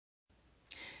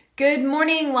Good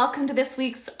morning. Welcome to this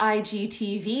week's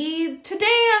IGTV.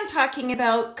 Today I'm talking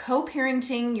about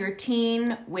co-parenting your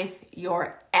teen with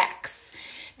your ex.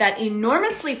 That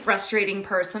enormously frustrating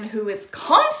person who is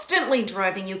constantly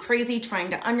driving you crazy,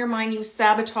 trying to undermine you,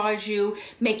 sabotage you,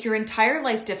 make your entire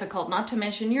life difficult, not to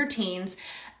mention your teens,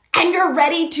 and you're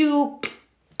ready to,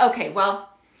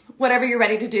 whatever you're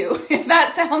ready to do. If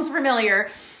that sounds familiar,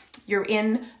 you're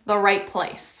in the right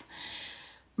place.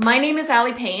 My name is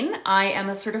Allie Payne. I am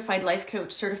a certified life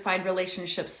coach, certified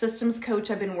relationship systems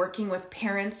coach. I've been working with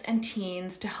parents and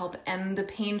teens to help end the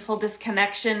painful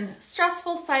disconnection,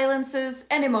 stressful silences,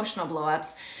 and emotional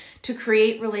blowups to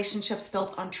create relationships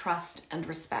built on trust and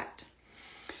respect.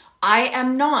 I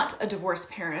am not a divorced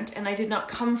parent and I did not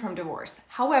come from divorce.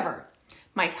 However,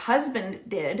 my husband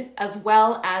did, as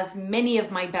well as many of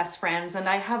my best friends, and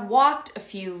I have walked a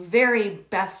few very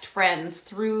best friends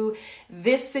through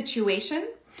this situation.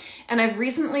 And I've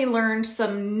recently learned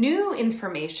some new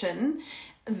information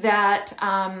that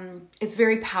is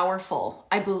very powerful,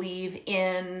 I believe,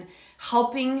 in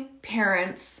helping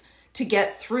parents to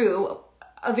get through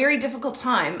a very difficult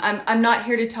time. I'm not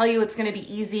here to tell you it's going to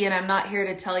be easy, and I'm not here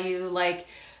to tell you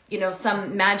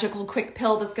some magical quick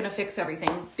pill that's going to fix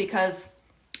everything, because,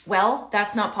 well,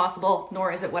 that's not possible,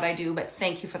 nor is it what I do, but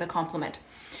thank you for the compliment.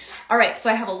 All right, so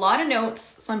I have a lot of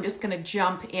notes, so I'm just going to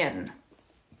jump in.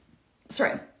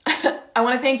 Sorry. I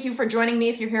want to thank you for joining me.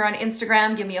 If you're here on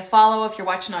Instagram, give me a follow. If you're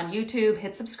watching on YouTube,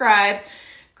 hit subscribe.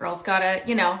 Girls gotta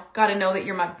know that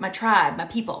you're my tribe, my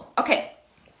people. Okay.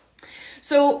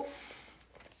 So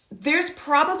there's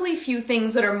probably a few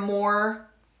things that are more,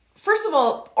 first of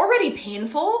all, already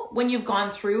painful when you've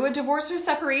gone through a divorce or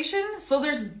separation. So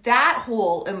there's that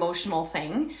whole emotional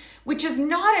thing, which is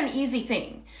not an easy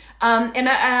thing. And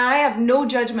I have no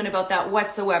judgment about that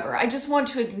whatsoever. I just want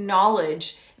to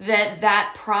acknowledge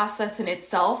that process in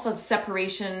itself of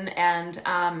separation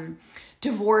and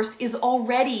divorce is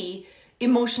already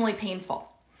emotionally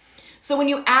painful. So when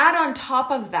you add on top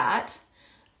of that,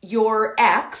 your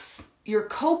ex, your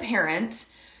co-parent,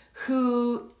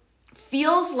 who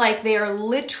feels like they are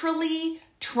literally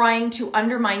trying to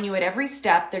undermine you at every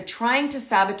step, they're trying to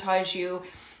sabotage you,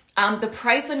 the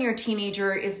price on your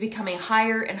teenager is becoming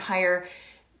higher and higher.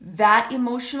 That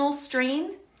emotional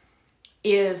strain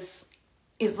is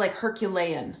like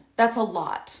Herculean. That's a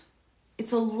lot.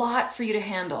 It's a lot for you to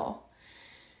handle.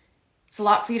 It's a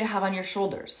lot for you to have on your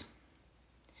shoulders.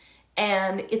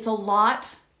 And it's a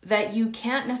lot that you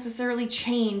can't necessarily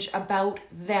change about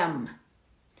them.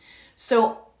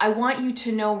 So I want you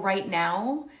to know right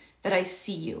now that I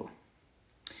see you.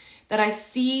 That I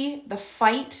see the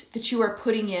fight that you are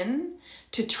putting in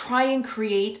to try and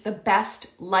create the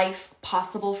best life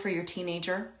possible for your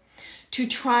teenager, to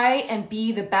try and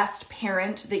be the best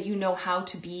parent that you know how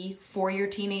to be for your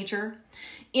teenager,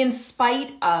 in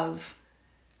spite of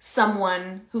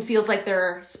someone who feels like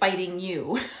they're spiting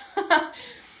you,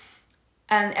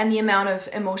 and the amount of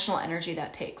emotional energy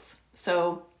that takes.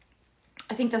 So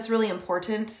I think that's really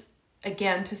important,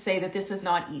 again, to say that this is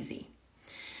not easy.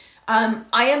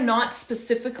 I am not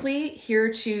specifically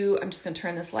here to, I'm just going to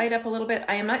turn this light up a little bit.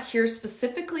 I am not here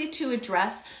specifically to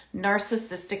address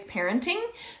narcissistic parenting,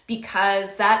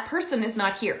 because that person is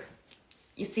not here.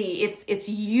 You see, it's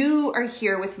you are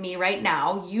here with me right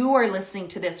now. You are listening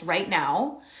to this right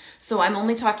now. So I'm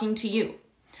only talking to you.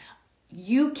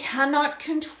 You cannot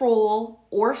control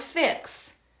or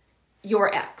fix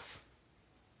your ex.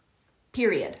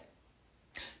 Period.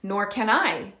 Nor can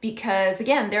I, because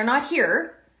again, they're not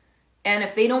here. And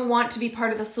if they don't want to be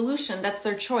part of the solution, that's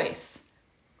their choice.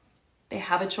 They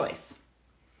have a choice.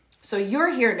 So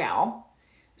you're here now.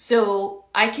 So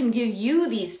I can give you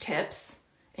these tips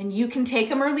and you can take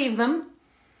them or leave them.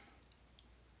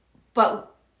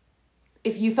 But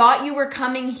if you thought you were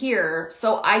coming here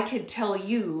so I could tell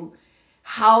you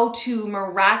how to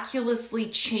miraculously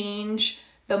change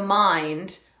the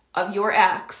mind of your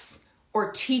ex, or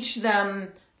teach them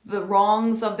the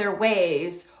wrongs of their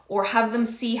ways, or have them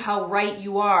see how right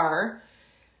you are,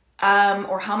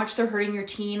 or how much they're hurting your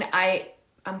teen,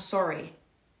 I'm sorry.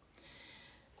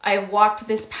 I have walked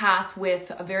this path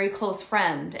with a very close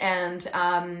friend, and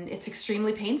it's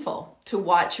extremely painful to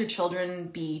watch your children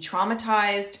be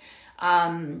traumatized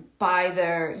by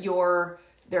their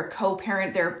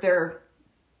co-parent,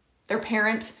 their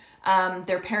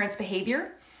parent's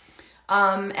behavior,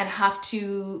 and have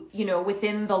to,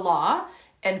 within the law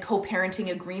and co-parenting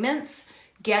agreements,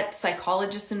 get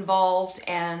psychologists involved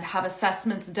and have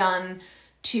assessments done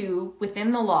to,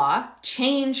 within the law,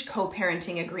 change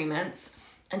co-parenting agreements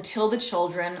until the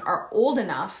children are old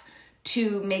enough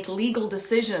to make legal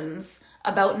decisions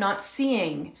about not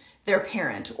seeing their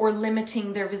parent or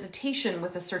limiting their visitation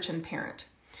with a certain parent.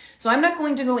 So I'm not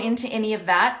going to go into any of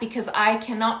that because I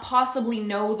cannot possibly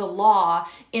know the law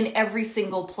in every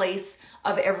single place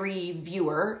of every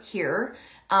viewer here.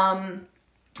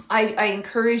 I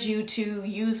encourage you to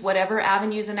use whatever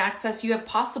avenues and access you have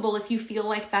possible if you feel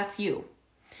like that's you.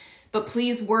 But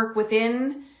please work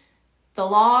within the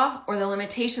law or the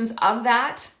limitations of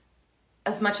that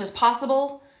as much as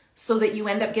possible so that you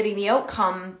end up getting the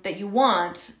outcome that you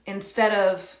want instead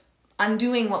of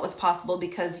undoing what was possible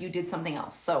because you did something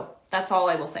else. So that's all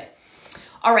I will say.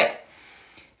 All right.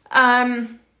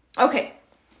 Okay.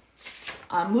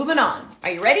 Moving on.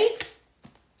 Are you ready?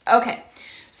 Okay.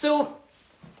 So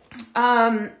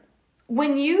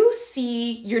when you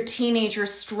see your teenager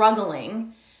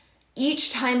struggling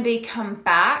each time they come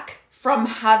back from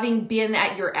having been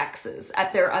at your ex's,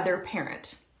 at their other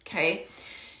parent, okay,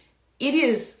 it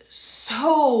is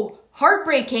so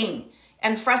heartbreaking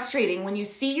and frustrating when you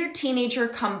see your teenager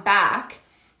come back,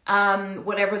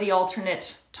 whatever the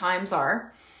alternate times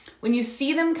are, when you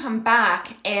see them come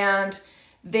back and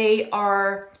they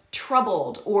are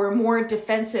troubled or more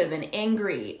defensive and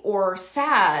angry or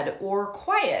sad or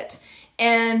quiet,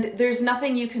 and there's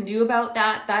nothing you can do about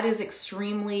that. That is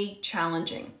extremely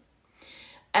challenging.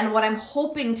 And what I'm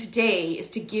hoping today is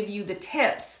to give you the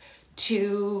tips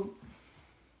to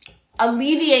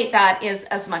alleviate that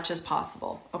as much as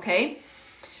possible, okay?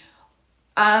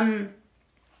 I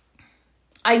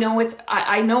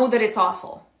know that it's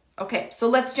awful. Okay, so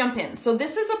let's jump in. So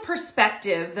this is a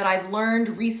perspective that I've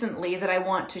learned recently that I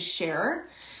want to share,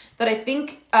 that I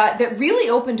think that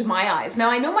really opened my eyes. Now,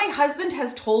 I know my husband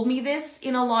has told me this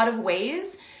in a lot of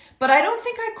ways, but I don't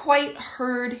think I quite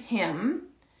heard him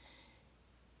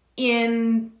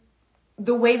in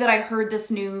the way that I heard this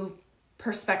new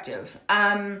perspective.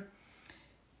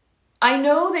 I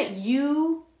know that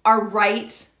you are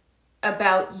right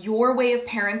about your way of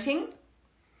parenting.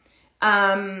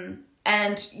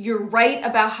 And you're right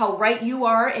about how right you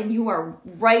are, and you are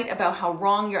right about how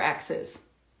wrong your ex is.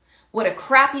 What a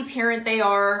crappy parent they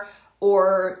are,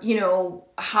 or, you know,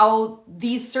 how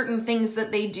these certain things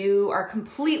that they do are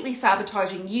completely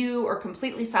sabotaging you or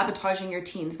completely sabotaging your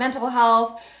teen's mental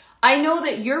health. I know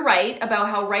that you're right about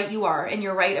how right you are, and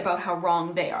you're right about how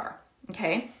wrong they are.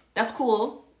 Okay? That's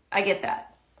cool. I get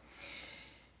that.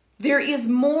 There is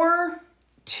more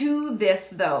to this,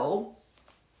 though,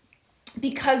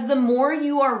 because the more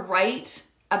you are right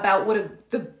about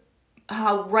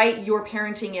how right your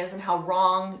parenting is and how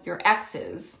wrong your ex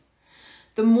is,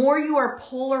 the more you are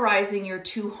polarizing your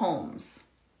two homes.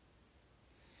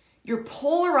 You're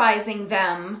polarizing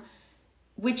them,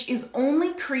 which is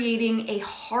only creating a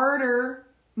harder,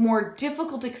 more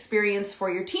difficult experience for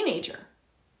your teenager.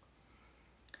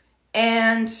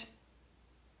 And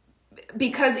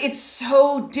because it's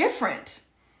so different.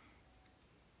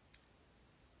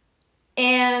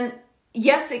 And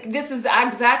yes, this is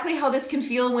exactly how this can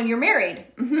feel when you're married.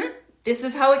 This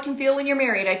is how it can feel when you're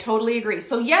married. I totally agree.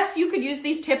 So yes, you could use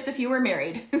these tips if you were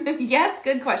married. Yes,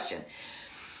 good question.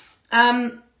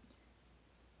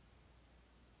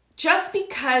 Just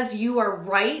because you are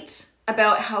right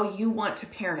about how you want to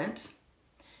parent,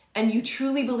 and you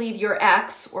truly believe your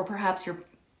ex, or perhaps your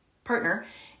partner,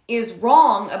 is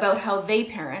wrong about how they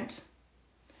parent,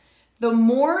 the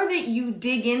more that you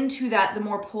dig into that, the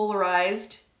more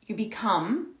polarized you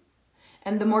become,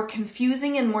 and the more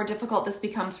confusing and more difficult this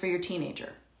becomes for your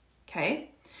teenager, okay?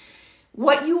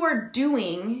 What you are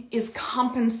doing is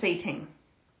compensating.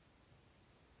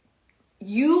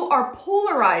 You are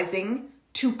polarizing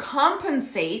to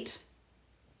compensate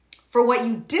for what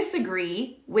you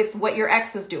disagree with what your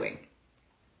ex is doing.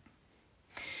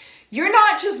 You're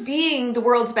not just being the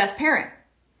world's best parent.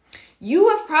 You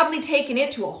have probably taken it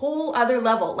to a whole other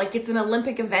level, like it's an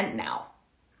Olympic event now,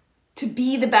 to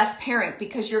be the best parent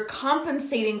because you're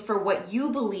compensating for what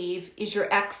you believe is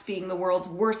your ex being the world's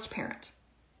worst parent.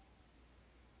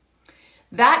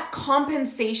 That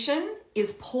compensation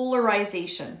is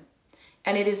polarization,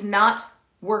 and it is not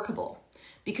workable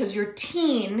because your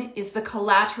teen is the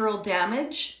collateral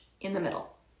damage in the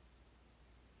middle.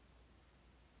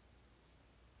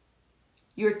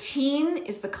 Your teen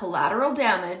is the collateral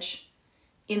damage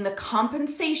in the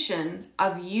compensation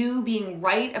of you being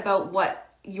right about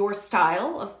what your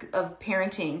style of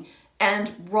parenting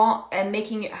and wrong, and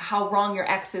making it how wrong your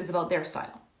ex is about their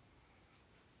style.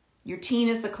 Your teen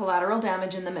is the collateral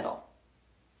damage in the middle.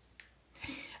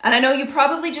 And I know you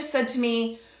probably just said to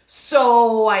me,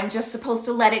 so I'm just supposed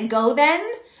to let it go then?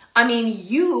 I mean,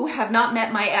 you have not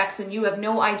met my ex and you have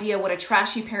no idea what a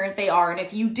trashy parent they are. And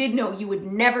if you did know, you would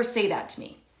never say that to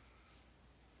me.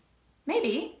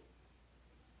 Maybe.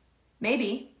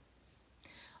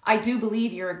 I do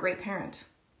believe you're a great parent.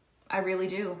 I really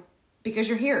do, because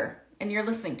you're here and you're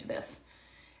listening to this.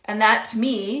 And that to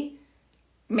me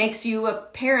makes you a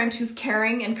parent who's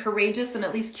caring and courageous and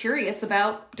at least curious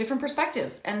about different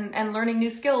perspectives and learning new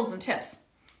skills and tips.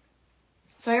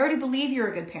 So I already believe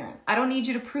you're a good parent. I don't need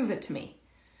you to prove it to me.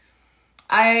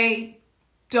 I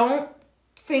don't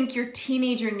think your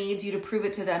teenager needs you to prove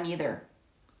it to them either,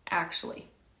 actually.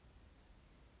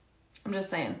 I'm just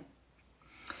saying.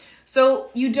 So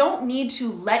you don't need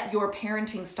to let your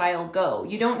parenting style go.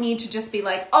 You don't need to just be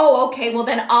like, oh, okay, well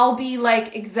then I'll be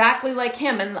like exactly like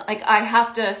him. And like I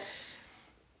have to.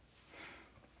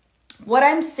 What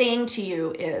I'm saying to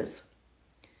you is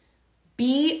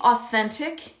be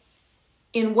authentic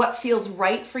in what feels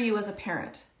right for you as a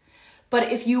parent. But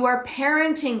if you are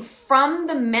parenting from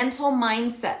the mental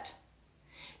mindset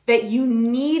that you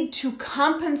need to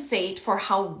compensate for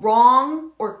how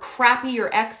wrong or crappy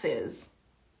your ex is,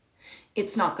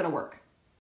 it's not going to work.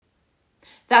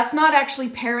 That's not actually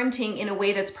parenting in a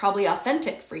way that's probably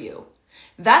authentic for you.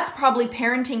 That's probably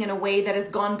parenting in a way that has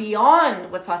gone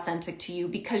beyond what's authentic to you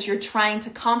because you're trying to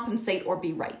compensate or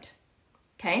be right.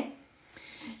 Okay?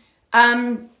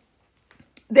 Then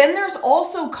there's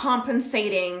also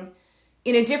compensating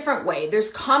in a different way. There's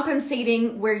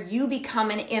compensating where you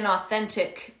become an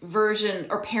inauthentic version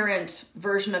or parent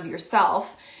version of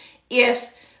yourself.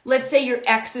 If, let's say, your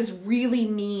ex is really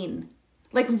mean,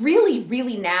 like really,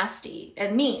 really nasty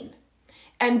and mean.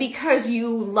 And because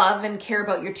you love and care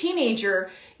about your teenager,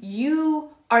 you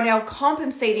are now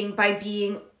compensating by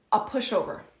being a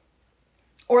pushover.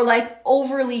 Or like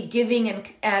overly giving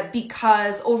and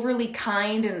because overly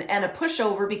kind and a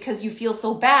pushover because you feel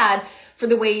so bad for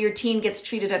the way your teen gets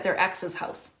treated at their ex's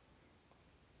house.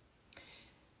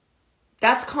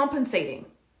 That's compensating.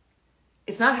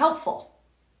 It's not helpful.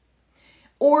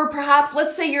 Or perhaps,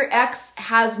 let's say your ex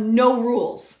has no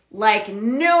rules. Like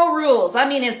no rules. I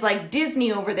mean, it's like Disney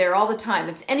over there all the time.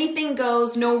 It's anything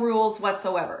goes, no rules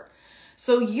whatsoever.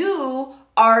 So you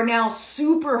are now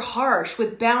super harsh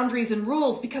with boundaries and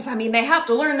rules because, I mean, they have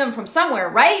to learn them from somewhere,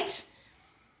 right?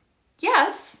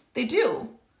 Yes, they do.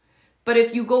 But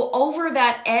if you go over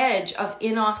that edge of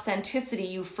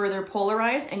inauthenticity, you further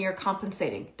polarize and you're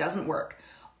compensating. It doesn't work.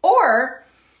 Or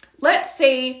let's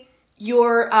say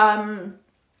your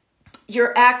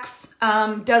ex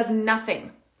does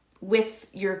nothing with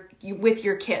your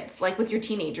kids, like with your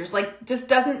teenagers, like just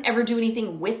doesn't ever do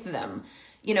anything with them,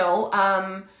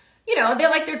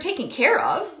 they're taken care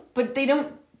of, but they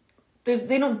don't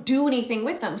do anything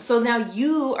with them. So now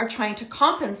you are trying to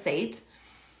compensate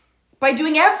by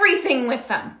doing everything with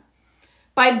them,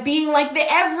 by being like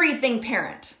the everything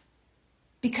parent,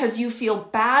 because you feel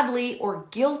badly or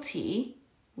guilty.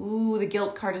 Ooh, the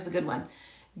guilt card is a good one.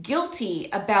 Guilty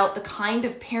about the kind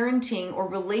of parenting or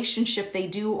relationship they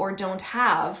do or don't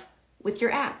have with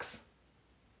your ex.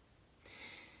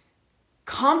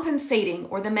 Compensating,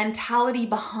 or the mentality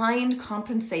behind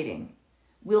compensating,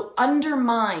 will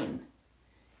undermine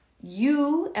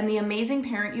you and the amazing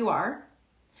parent you are,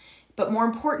 but more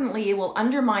importantly, it will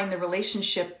undermine the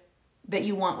relationship that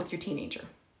you want with your teenager.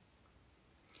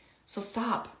 So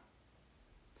stop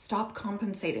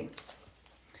compensating.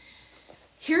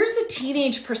 Here's the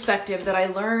teenage perspective that I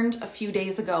learned a few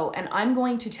days ago, and I'm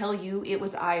going to tell you it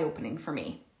was eye-opening for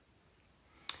me.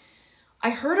 I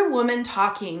heard a woman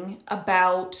talking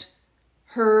about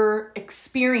her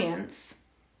experience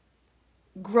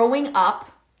growing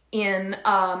up in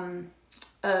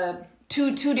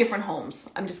two different homes.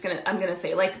 I'm gonna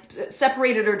say, like,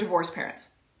 separated or divorced parents.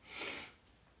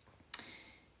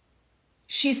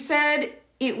 She said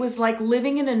it was like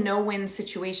living in a no-win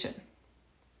situation.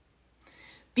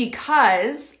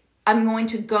 Because I'm going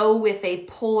to go with a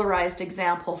polarized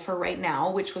example for right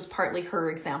now, which was partly her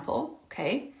example,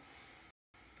 okay?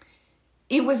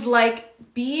 It was like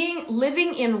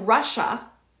living in Russia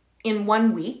in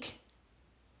 1 week,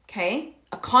 okay?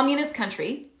 A communist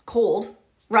country, cold,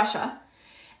 Russia.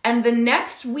 And the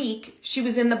next week, she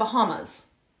was in the Bahamas.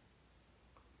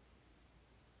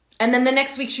 And then the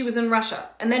next week, she was in Russia.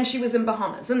 And then she was in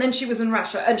Bahamas. And then she was in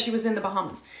Russia. And she was in the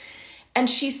Bahamas. And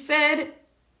she said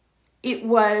it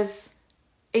was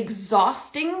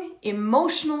exhausting,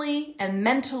 emotionally and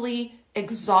mentally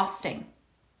exhausting.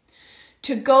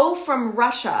 To go from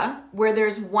Russia, where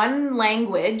there's one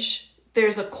language,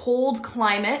 there's a cold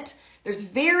climate, there's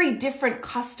very different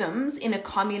customs in a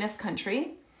communist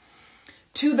country,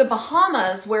 to the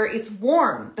Bahamas, where it's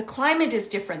warm, the climate is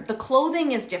different, the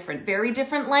clothing is different, very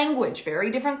different language, very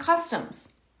different customs.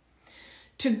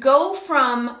 To go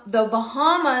from the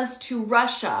Bahamas to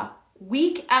Russia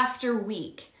week after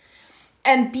week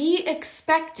and be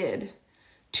expected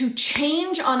to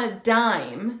change on a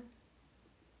dime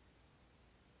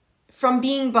from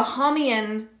being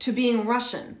Bahamian to being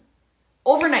Russian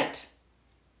overnight,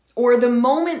 or the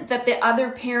moment that the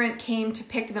other parent came to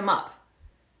pick them up.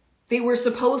 They were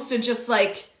supposed to just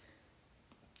like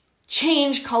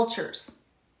change cultures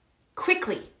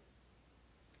quickly.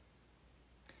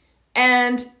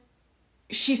 And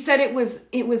she said it was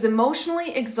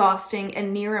emotionally exhausting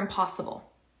and near impossible.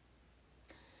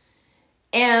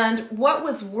 And what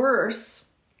was worse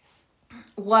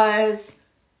was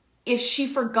if she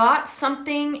forgot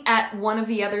something at one of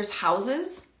the other's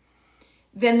houses,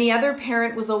 then the other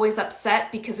parent was always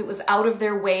upset because it was out of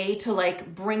their way to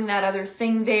like bring that other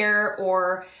thing there,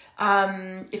 or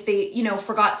if they,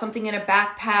 forgot something in a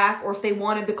backpack, or if they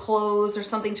wanted the clothes or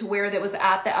something to wear that was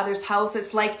at the other's house.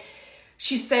 It's like,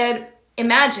 she said,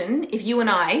 imagine if you and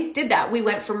I did that. We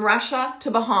went from Russia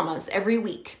to Bahamas every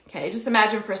week. Okay, just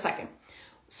imagine for a second.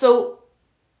 So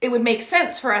it would make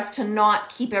sense for us to not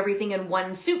keep everything in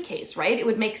one suitcase, right? It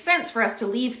would make sense for us to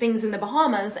leave things in the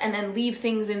Bahamas and then leave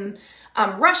things in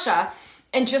Russia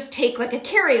and just take like a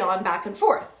carry-on back and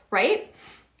forth, right?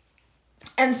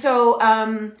 And so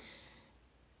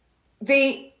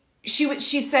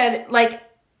she said, like,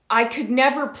 I could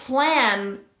never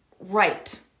plan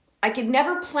right. I could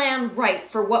never plan right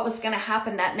for what was going to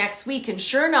happen that next week. And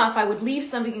sure enough, I would leave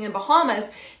something in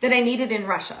Bahamas that I needed in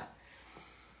Russia.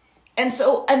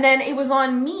 And then it was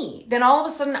on me. Then all of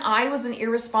a sudden I was an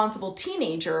irresponsible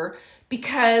teenager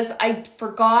because I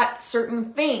forgot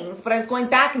certain things, but I was going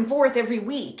back and forth every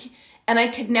week and I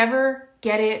could never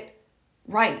get it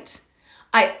right.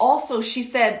 She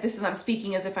said, I'm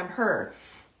speaking as if I'm her.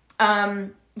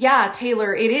 Yeah,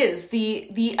 Taylor, it is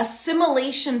the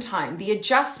assimilation time, the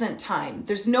adjustment time.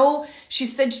 She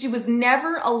said she was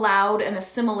never allowed an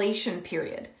assimilation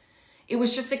period. It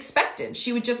was just expected.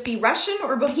 She would just be Russian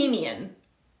or Bahamian,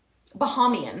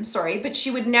 but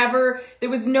she would never, there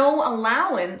was no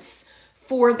allowance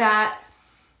for that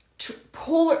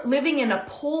living in a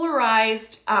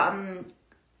polarized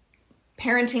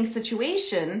parenting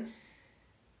situation.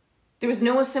 There was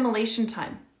no assimilation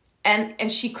time.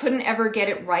 And she couldn't ever get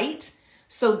it right.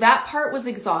 So that part was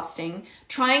exhausting.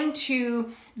 Trying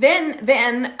to, then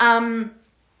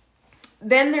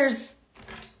there's,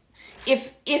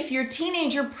 if your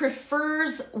teenager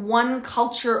prefers one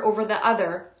culture over the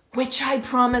other, which I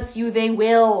promise you they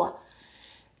will,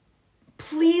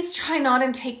 please try not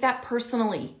and take that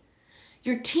personally.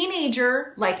 Your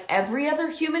teenager, like every other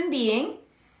human being,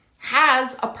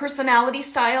 has a personality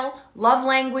style, love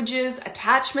languages,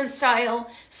 attachment style.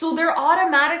 So they're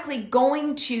automatically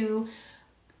going to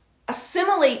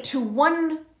assimilate to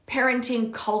one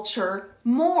parenting culture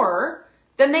more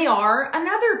than they are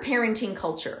another parenting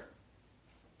culture.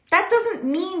 That doesn't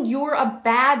mean you're a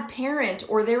bad parent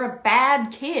or they're a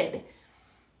bad kid.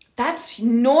 That's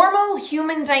normal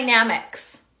human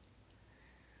dynamics.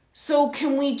 So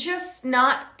can we just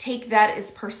not take that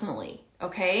as personally,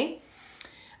 okay?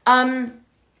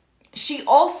 She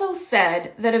also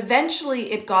said that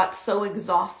eventually it got so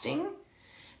exhausting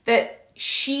that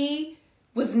she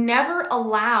was never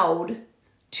allowed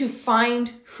to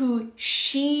find who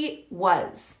she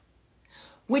was,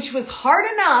 which was hard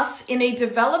enough in a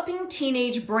developing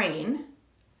teenage brain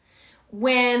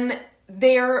when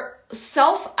their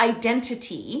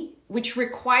self-identity, which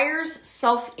requires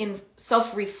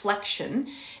self-reflection,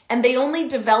 and they only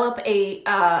develop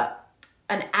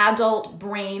an adult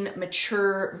brain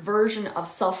mature version of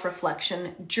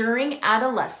self-reflection during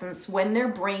adolescence when their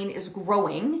brain is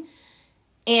growing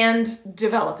and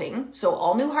developing. So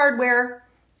all new hardware,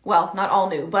 well, not all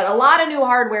new, but a lot of new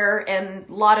hardware and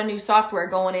a lot of new software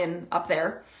going in up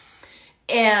there.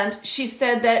 And she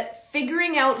said that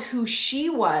figuring out who she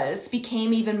was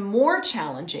became even more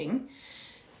challenging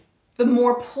the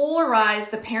more polarized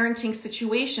the parenting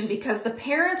situation, because the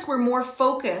parents were more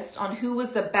focused on who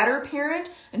was the better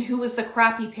parent and who was the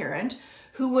crappy parent,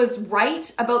 who was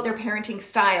right about their parenting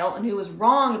style and who was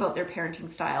wrong about their parenting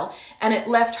style. And it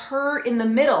left her in the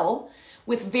middle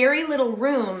with very little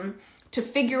room to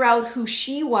figure out who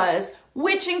she was,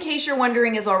 which, in case you're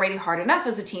wondering, is already hard enough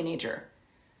as a teenager.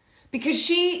 Because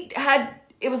she had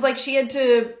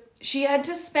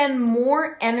to spend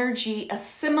more energy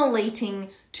assimilating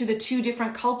to the two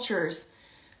different cultures.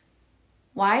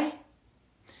 Why?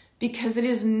 Because it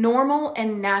is normal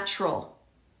and natural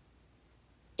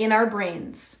in our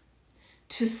brains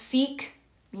to seek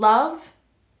love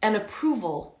and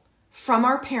approval from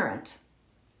our parent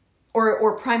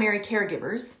or primary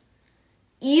caregivers,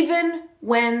 even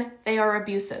when they are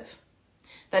abusive.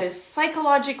 That is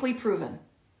psychologically proven.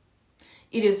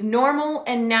 It is normal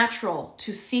and natural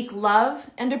to seek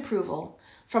love and approval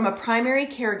from a primary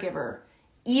caregiver,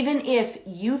 even if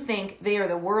you think they are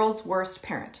the world's worst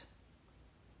parent.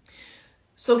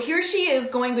 So here she is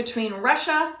going between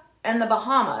Russia and the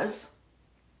Bahamas,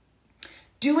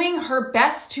 doing her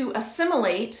best to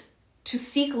assimilate, to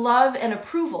seek love and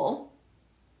approval.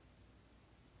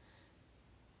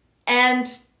 And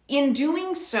in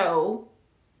doing so,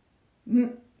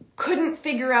 couldn't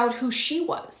figure out who she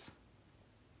was.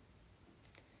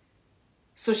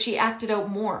 So she acted out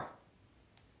more.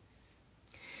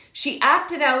 She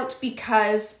acted out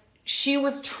because she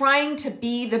was trying to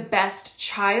be the best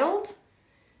child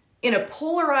in a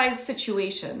polarized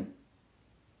situation,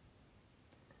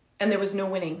 and there was no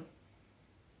winning.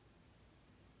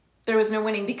 There was no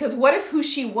winning, because what if who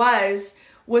she was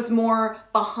more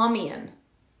Bahamian?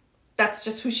 That's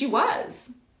just who she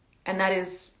was, and that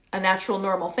is a natural,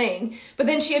 normal thing. But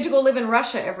then she had to go live in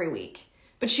Russia every week.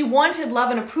 But she wanted love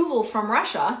and approval from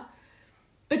Russia,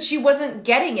 but she wasn't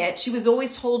getting it. She was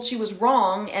always told she was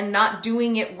wrong and not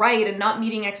doing it right and not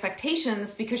meeting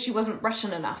expectations because she wasn't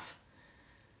Russian enough.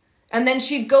 And then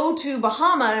she'd go to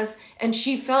Bahamas and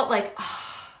she felt like,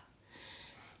 ah.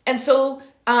 And so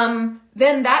then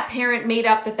that parent made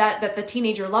up that the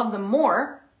teenager loved them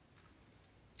more.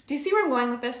 Do you see where I'm going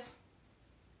with this?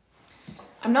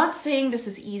 I'm not saying this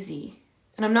is easy.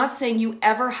 And I'm not saying you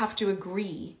ever have to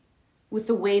agree with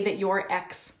the way that your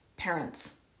ex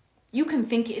parents. You can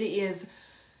think it is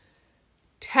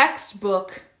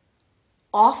textbook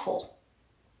awful.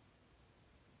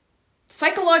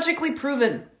 Psychologically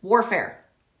proven warfare.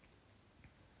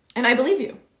 And I believe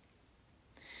you.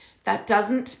 That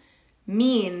doesn't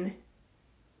mean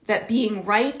that being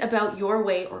right about your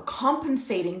way or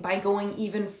compensating by going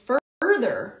even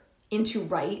further into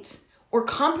right, or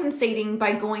compensating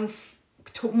by going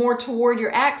more toward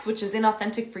your ex, which is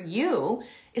inauthentic for you,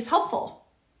 is helpful.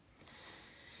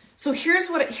 So here's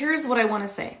what I want to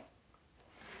say.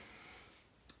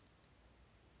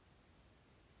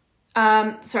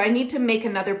 Sorry, I need to make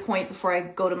another point before I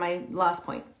go to my last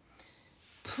point.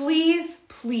 Please,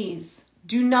 please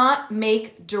do not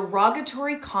make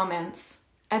derogatory comments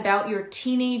about your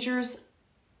teenager's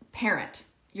parent,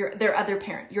 their other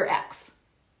parent, your ex.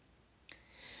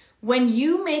 When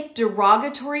you make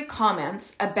derogatory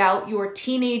comments about your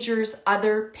teenager's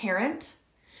other parent,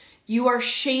 you are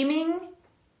shaming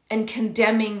and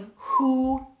condemning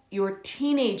who your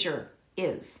teenager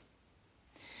is.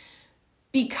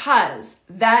 Because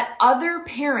that other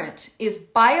parent is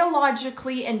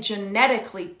biologically and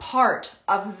genetically part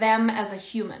of them as a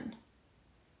human.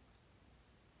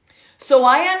 So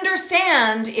I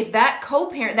understand if that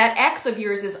co-parent, that ex of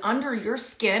yours is under your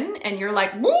skin and you're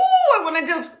like, woo, I want to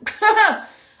just,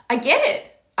 I get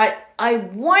it. I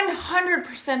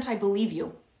 100% I believe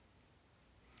you.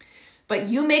 But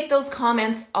you make those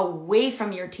comments away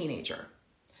from your teenager,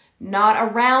 not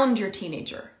around your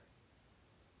teenager.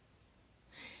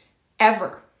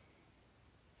 Ever.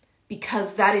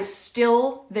 Because that is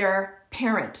still their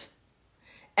parent.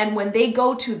 And when they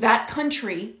go to that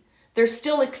country, they're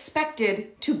still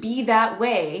expected to be that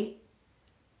way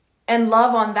and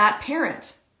love on that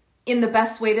parent in the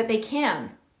best way that they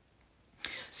can.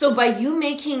 So by you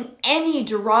making any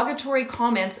derogatory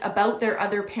comments about their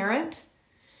other parent,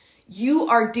 you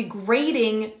are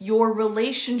degrading your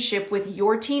relationship with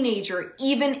your teenager,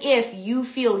 even if you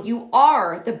feel you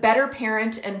are the better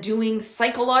parent and doing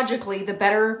psychologically the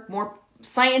better, more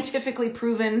scientifically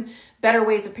proven, better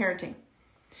ways of parenting.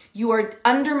 You are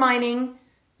undermining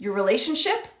your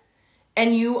relationship,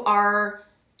 and you are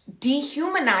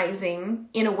dehumanizing,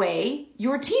 in a way,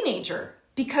 your teenager,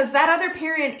 because that other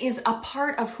parent is a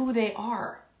part of who they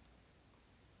are.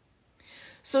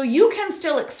 So you can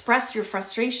still express your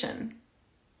frustration.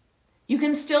 You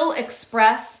can still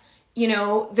express,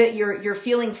 that you're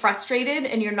feeling frustrated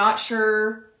and you're not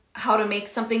sure how to make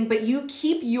something, but you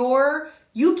keep your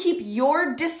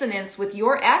dissonance with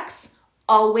your ex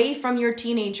away from your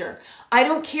teenager. I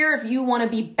don't care if you want to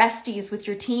be besties with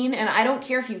your teen, and I don't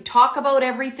care if you talk about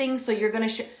everything so you're going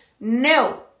to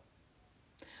no.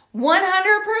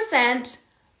 100%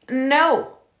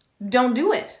 no. Don't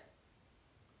do it.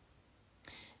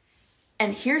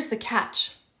 And here's the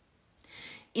catch.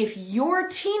 If your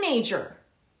teenager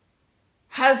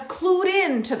has clued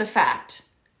in to the fact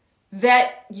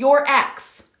that your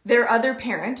ex, their other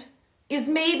parent, is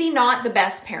maybe not the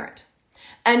best parent,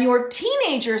 and your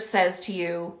teenager says to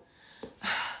you,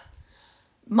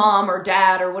 mom or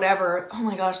dad or whatever, oh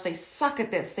my gosh, they suck at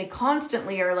this. They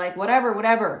constantly are like,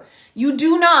 whatever. You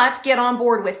do not get on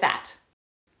board with that.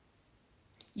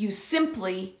 You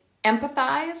simply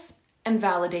empathize and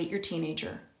validate your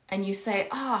teenager. And you say,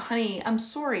 honey, I'm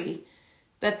sorry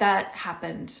that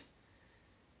happened.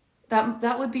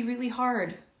 That would be really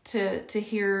hard to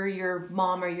hear your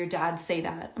mom or your dad say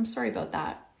that. I'm sorry about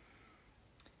that.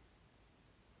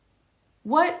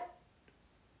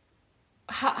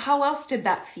 How else did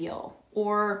that feel?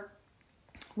 Or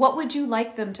what would you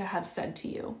like them to have said to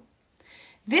you?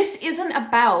 This isn't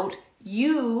about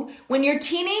you. When your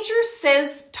teenager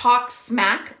talks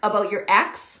smack about your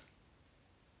ex,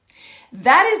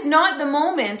 that is not the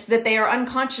moment that they are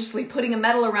unconsciously putting a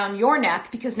medal around your neck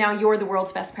because now you're the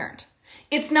world's best parent.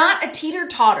 It's not a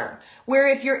teeter-totter where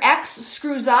if your ex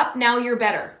screws up, now you're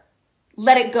better.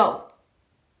 Let it go.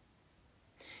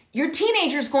 Your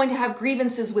teenager is going to have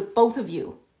grievances with both of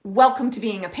you. Welcome to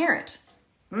being a parent.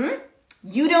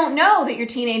 You don't know that your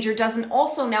teenager doesn't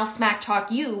also now smack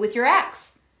talk you with your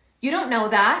ex. You don't know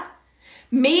that.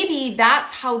 Maybe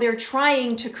that's how they're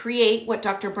trying to create what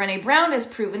Dr. Brené Brown has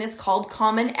proven is called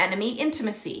common enemy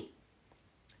intimacy.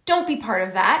 Don't be part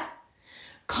of that.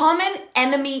 Common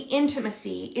enemy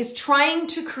intimacy is trying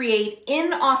to create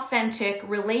inauthentic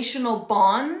relational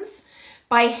bonds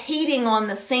by hating on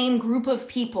the same group of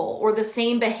people or the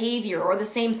same behavior or the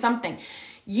same something.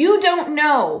 You don't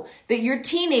know that your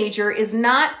teenager is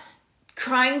not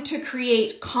trying to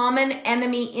create common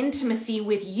enemy intimacy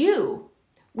with you,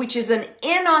 which is an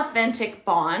inauthentic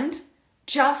bond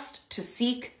just to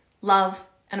seek love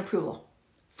and approval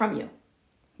from you.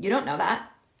 You don't know that.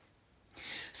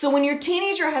 So when your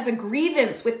teenager has a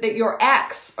grievance with your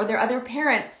ex or their other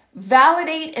parent,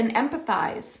 validate and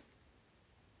empathize.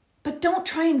 But don't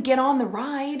try and get on the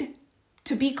ride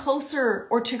to be closer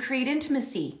or to create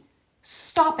intimacy.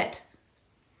 Stop it.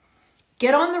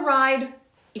 Get on the ride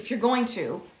if you're going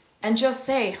to and just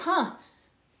say,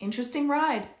 interesting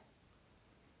ride.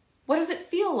 What does it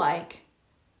feel like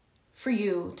for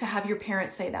you to have your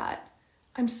parents say that?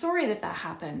 I'm sorry that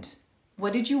happened.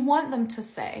 What did you want them to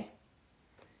say?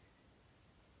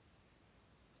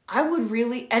 I would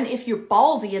really, and if you're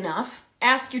ballsy enough,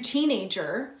 ask your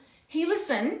teenager, hey,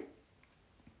 listen,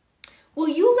 will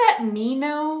you let me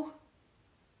know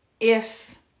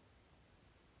if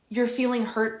you're feeling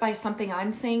hurt by something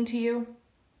I'm saying to you?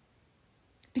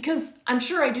 Because I'm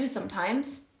sure I do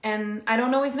sometimes, and I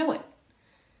don't always know it.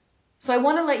 So I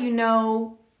want to let you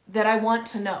know that I want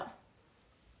to know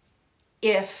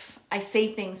if I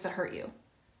say things that hurt you.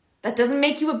 That doesn't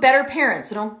make you a better parent,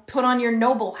 so don't put on your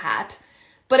noble hat.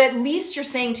 But at least you're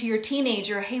saying to your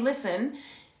teenager, hey, listen,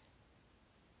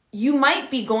 you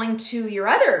might be going to your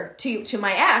other, to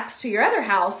my ex, to your other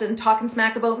house and talking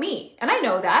smack about me. And I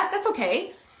know that. That's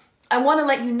okay. I want to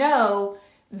let you know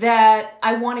that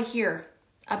I want to hear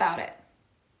about it.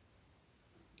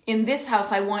 In this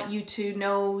house, I want you to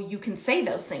know you can say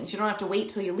those things. You don't have to wait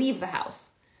till you leave the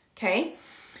house. Okay?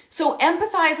 So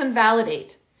empathize and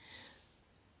validate.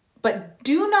 But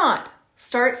do not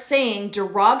start saying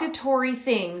derogatory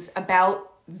things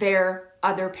about their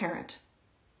other parent.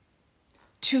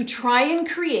 To try and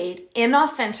create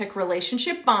inauthentic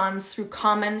relationship bonds through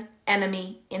common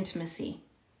enemy intimacy.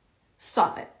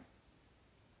 Stop it.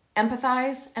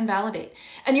 Empathize and validate.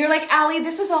 And you're like, Allie,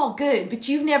 this is all good, but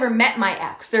you've never met my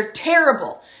ex. They're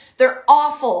terrible. They're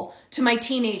awful to my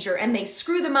teenager and they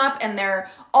screw them up and they're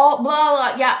all blah,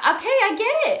 blah. Yeah, okay, I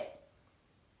get it.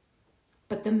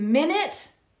 But the minute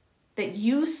that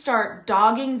you start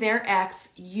dogging their ex,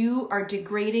 you are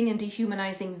degrading and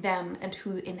dehumanizing them and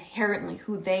who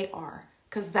they are,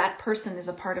 because that person is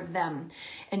a part of them.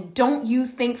 And don't you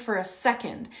think for a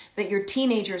second that your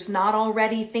teenager's not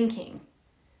already thinking,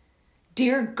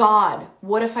 dear God,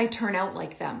 what if I turn out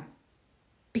like them?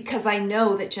 Because I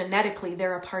know that genetically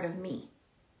they're a part of me.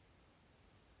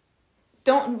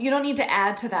 You don't need to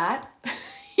add to that.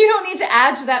 You don't need to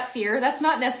add to that fear. That's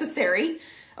not necessary.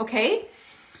 Okay?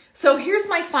 So here's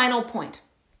my final point.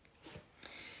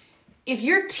 If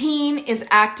your teen is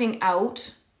acting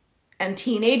out, and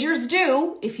teenagers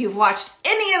do, if you've watched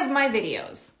any of my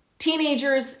videos,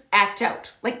 teenagers act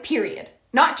out, like period.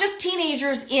 Not just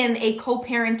teenagers in a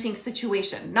co-parenting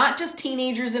situation, not just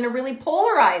teenagers in a really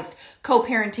polarized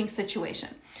co-parenting situation.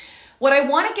 What I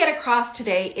want to get across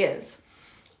today is,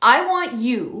 I want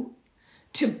you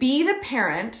to be the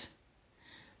parent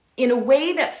in a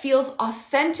way that feels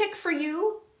authentic for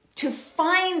you, to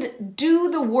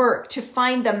do the work, to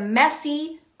find the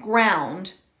messy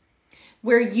ground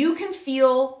where you can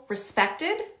feel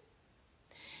respected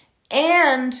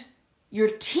and your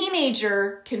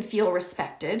teenager can feel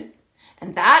respected.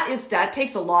 And that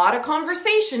takes a lot of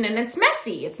conversation and it's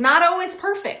messy. It's not always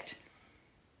perfect.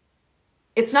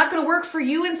 It's not going to work for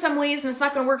you in some ways and it's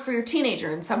not going to work for your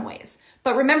teenager in some ways.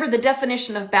 But remember the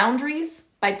definition of boundaries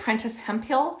by Prentice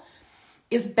Hemphill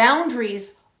is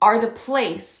boundaries are the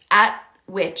place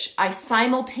which I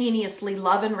simultaneously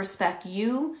love and respect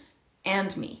you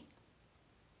and me.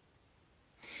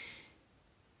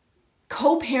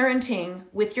 Co-parenting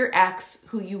with your ex,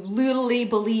 who you literally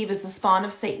believe is the spawn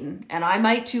of Satan, and I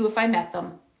might too if I met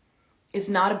them, is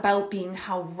not about being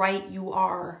how right you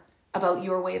are about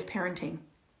your way of parenting.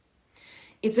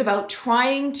 It's about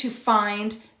trying to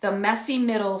find the messy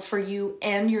middle for you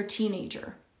and your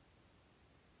teenager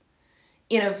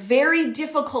in a very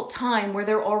difficult time where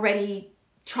they're already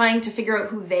trying to figure out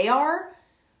who they are,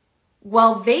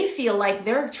 while they feel like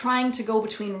they're trying to go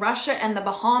between Russia and the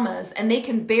Bahamas, and they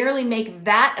can barely make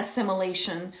that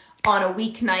assimilation on a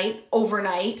weeknight,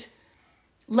 overnight,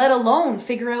 let alone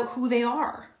figure out who they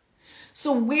are.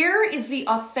 So where is the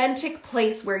authentic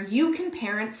place where you can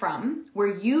parent from, where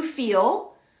you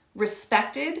feel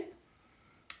respected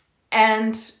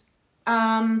and,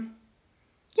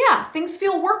 things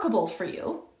feel workable for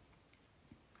you,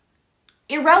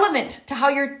 irrelevant to how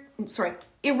your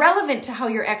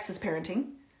ex is parenting,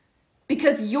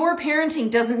 because your parenting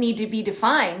doesn't need to be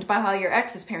defined by how your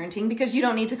ex is parenting, because you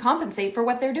don't need to compensate for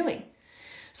what they're doing.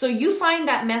 So you find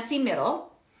that messy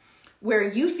middle where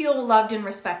you feel loved and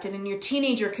respected, and your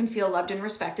teenager can feel loved and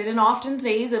respected, and often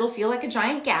days it'll feel like a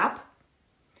giant gap,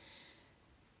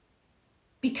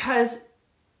 because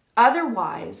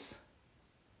otherwise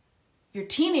your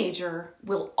teenager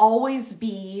will always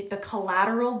be the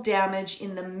collateral damage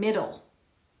in the middle.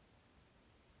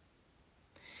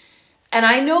 And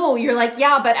I know you're like,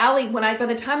 yeah, but Allie, by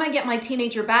the time I get my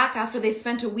teenager back after they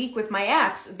spent a week with my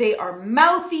ex, they are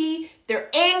mouthy, they're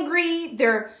angry,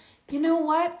 you know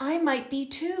what? I might be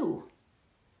too.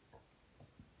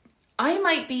 I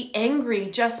might be angry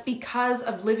just because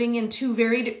of living in two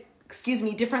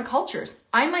different cultures.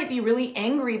 I might be really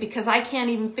angry because I can't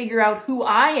even figure out who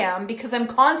I am, because I'm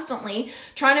constantly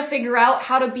trying to figure out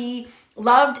how to be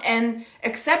loved and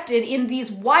accepted in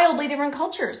these wildly different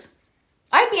cultures.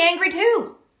 I'd be angry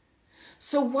too.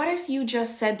 So what if you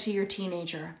just said to your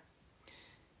teenager,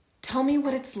 tell me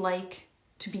what it's like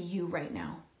to be you right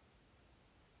now.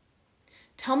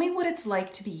 Tell me what it's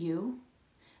like to be you,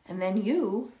 and then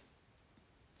you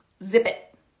zip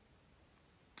it.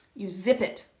 You zip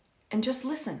it and just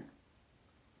listen.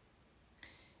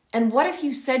 And what if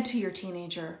you said to your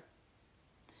teenager,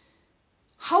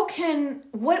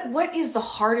 what is the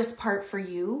hardest part for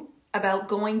you about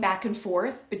going back and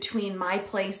forth between my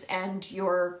place and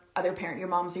your other parent, your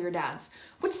mom's or your dad's?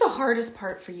 What's the hardest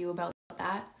part for you about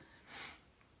that?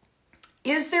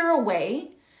 Is there a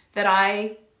way that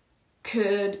I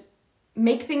could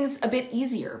make things a bit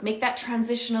easier, make that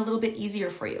transition a little bit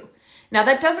easier for you? Now,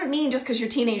 that doesn't mean just because your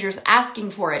teenager's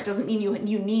asking for it, doesn't mean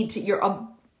you're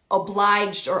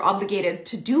obliged or obligated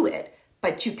to do it,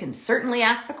 but you can certainly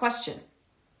ask the question.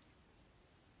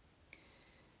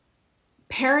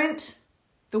 Parent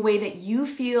the way that you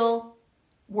feel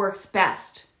works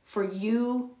best for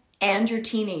you and your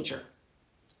teenager,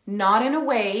 not in a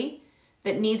way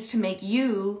that needs to make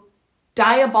you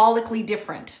diabolically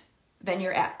different than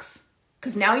your ex.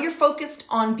 Because now you're focused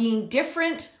on being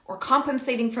different or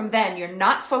compensating from them. You're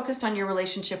not focused on your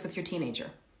relationship with your teenager.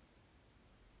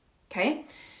 Okay?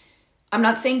 I'm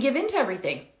not saying give in to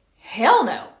everything. Hell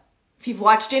no. If you've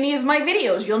watched any of my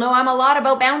videos, you'll know I'm a lot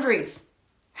about boundaries.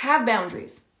 Have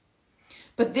boundaries.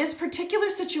 But this particular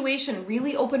situation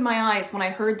really opened my eyes when I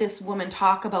heard this woman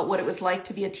talk about what it was like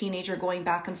to be a teenager going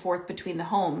back and forth between the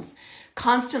homes,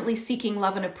 constantly seeking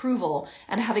love and approval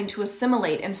and having to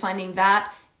assimilate, and finding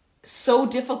that so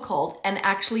difficult and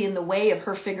actually in the way of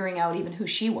her figuring out even who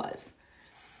she was.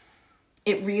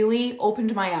 It really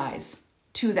opened my eyes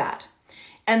to that.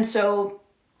 And so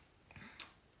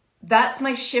that's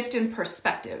my shift in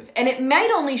perspective. And it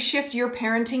might only shift your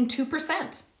parenting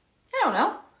 2%. I don't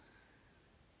know.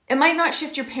 It might not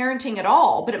shift your parenting at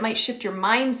all, but it might shift your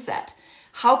mindset.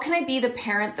 How can I be the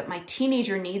parent that my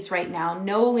teenager needs right now,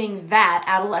 knowing that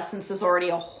adolescence is already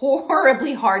a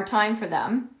horribly hard time for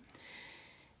them,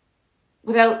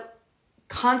 without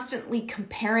constantly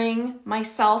comparing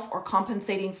myself or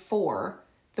compensating for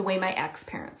the way my ex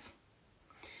parents?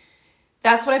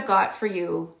 That's what I've got for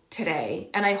you today.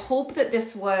 And I hope that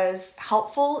this was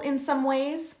helpful in some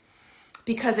ways,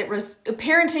 because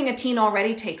parenting a teen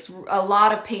already takes a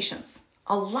lot of patience,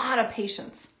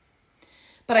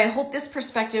 But I hope this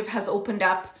perspective has opened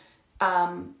up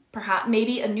perhaps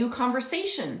maybe a new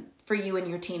conversation for you and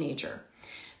your teenager.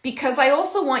 Because I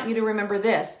also want you to remember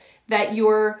this, that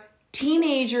your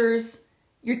teenager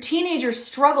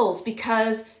struggles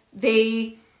because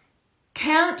they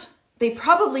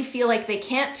probably feel like they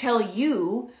can't tell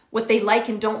you what they like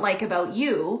and don't like about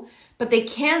you, but they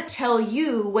can't tell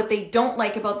you what they don't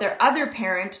like about their other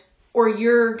parent or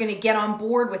you're going to get on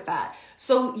board with that.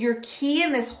 So your key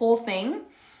in this whole thing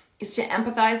is to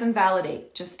empathize and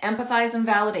validate. Just empathize and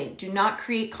validate. Do not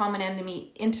create common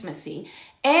enemy intimacy.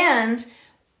 And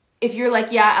if you're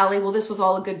like, yeah, Allie, well, this was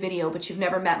all a good video, but you've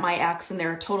never met my ex and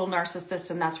they're a total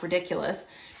narcissist and that's ridiculous.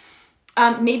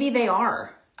 Maybe they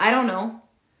are. I don't know.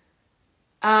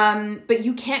 But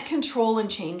you can't control and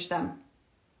change them.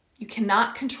 You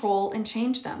cannot control and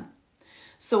change them.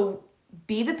 So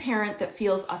be the parent that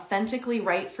feels authentically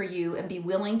right for you and be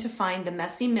willing to find the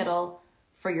messy middle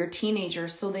for your teenager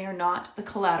so they are not the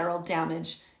collateral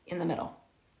damage in the middle.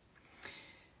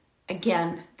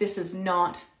 Again, this is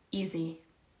not easy.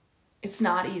 It's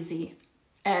not easy,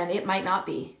 and it might not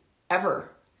be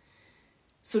ever.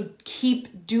 So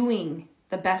keep doing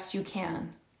the best you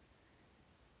can,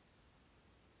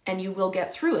 and you will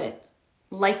get through it,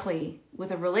 likely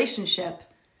with a relationship,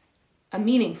 a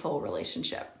meaningful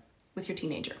relationship with your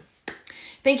teenager.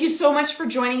 Thank you so much for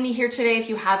joining me here today. If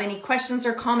you have any questions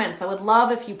or comments, I would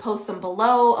love if you post them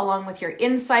below along with your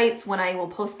insights when I will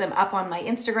post them up on my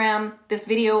Instagram, this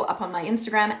video up on my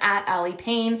Instagram at Allie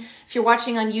Payne. If you're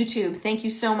watching on YouTube, thank you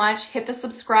so much. Hit the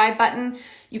subscribe button.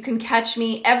 You can catch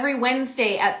me every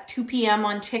Wednesday at 2 p.m.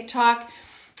 on TikTok,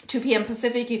 2 p.m.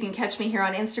 Pacific. You can catch me here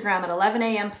on Instagram at 11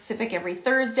 a.m. Pacific every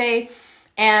Thursday.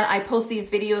 And I post these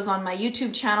videos on my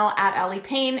YouTube channel at Allie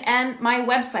Payne, and my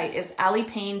website is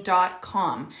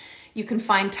alliepayne.com. You can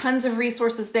find tons of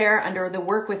resources there under the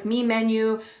Work With Me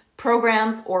menu,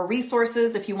 programs or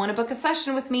resources. If you want to book a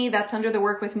session with me, that's under the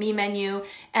Work With Me menu.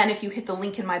 And if you hit the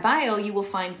link in my bio, you will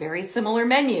find very similar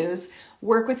menus,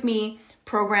 Work With Me,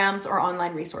 programs, or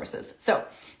online resources. So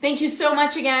thank you so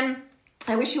much again.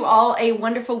 I wish you all a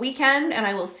wonderful weekend, and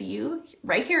I will see you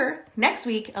right here next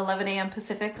week, 11 a.m.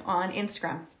 Pacific on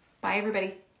Instagram. Bye,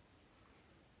 everybody.